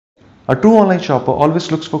A true online shopper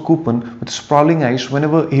always looks for coupon with sprawling eyes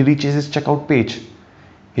whenever he reaches his checkout page.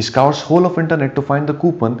 He scours whole of internet to find the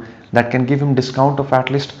coupon that can give him discount of at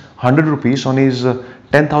least 100 rupees on his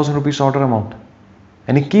 10,000 rupees order amount.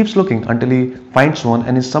 And he keeps looking until he finds one,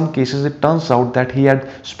 and in some cases it turns out that he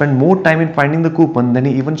had spent more time in finding the coupon than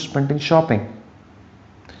he even spent in shopping.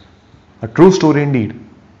 A true story indeed.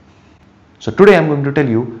 So today I am going to tell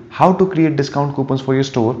you how to create discount coupons for your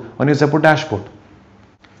store on your Zepo dashboard.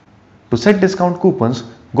 To set discount coupons,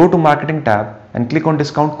 go to Marketing tab and click on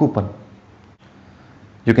Discount Coupon.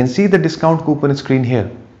 You can see the discount coupon screen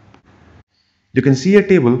here. You can see a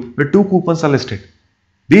table where 2 coupons are listed.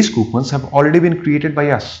 These coupons have already been created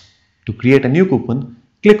by us. To create a new coupon,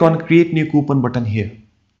 click on Create New Coupon button here.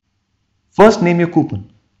 First, name your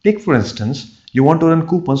coupon. Take for instance, you want to run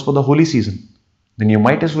coupons for the Holi season. Then you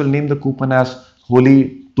might as well name the coupon as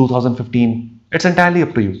Holi 2015. It's entirely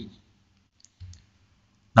up to you.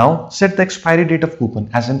 Now set the expiry date of coupon,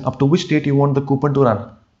 as in up to which date you want the coupon to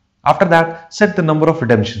run. After that, set the number of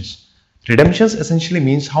redemptions. Redemptions essentially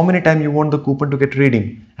means how many times you want the coupon to get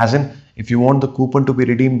redeemed, as in if you want the coupon to be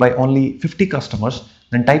redeemed by only 50 customers,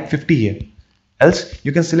 then type 50 here. Else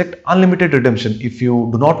you can select unlimited redemption if you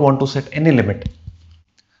do not want to set any limit.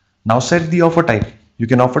 Now set the offer type. You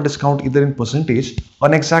can offer discount either in percentage or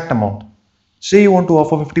an exact amount. Say you want to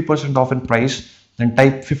offer 50% off in price, then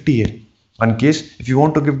type 50 here. In case if you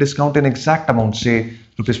want to give discount in exact amount, say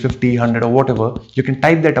rupees 50, 100 or whatever, you can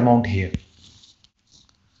type that amount here.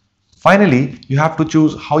 Finally, you have to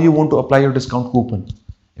choose how you want to apply your discount coupon.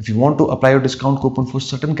 If you want to apply your discount coupon for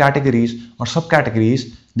certain categories or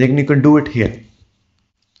subcategories, then you can do it here.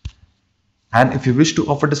 And if you wish to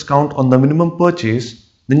offer discount on the minimum purchase,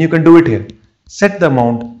 then you can do it here. Set the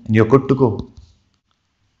amount and you're good to go.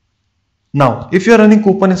 Now, if you're running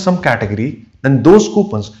coupon in some category, then those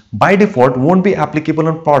coupons by default won't be applicable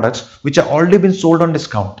on products which are already been sold on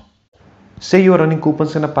discount. Say you are running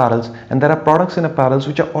coupons in apparels and there are products in apparels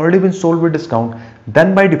which are already been sold with discount,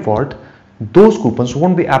 then by default, those coupons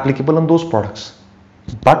won't be applicable on those products.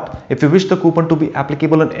 But if you wish the coupon to be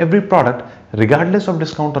applicable on every product, regardless of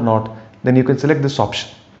discount or not, then you can select this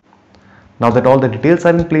option. Now that all the details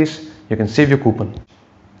are in place, you can save your coupon.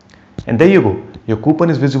 And there you go, your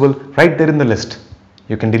coupon is visible right there in the list.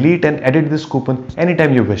 You can delete and edit this coupon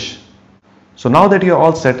anytime you wish. So now that you are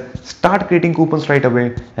all set, start creating coupons right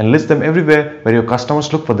away and list them everywhere where your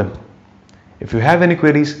customers look for them. If you have any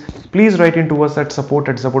queries, please write into us at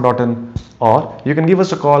support@Zepo.in, or you can give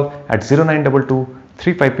us a call at 0922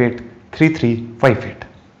 358 3358.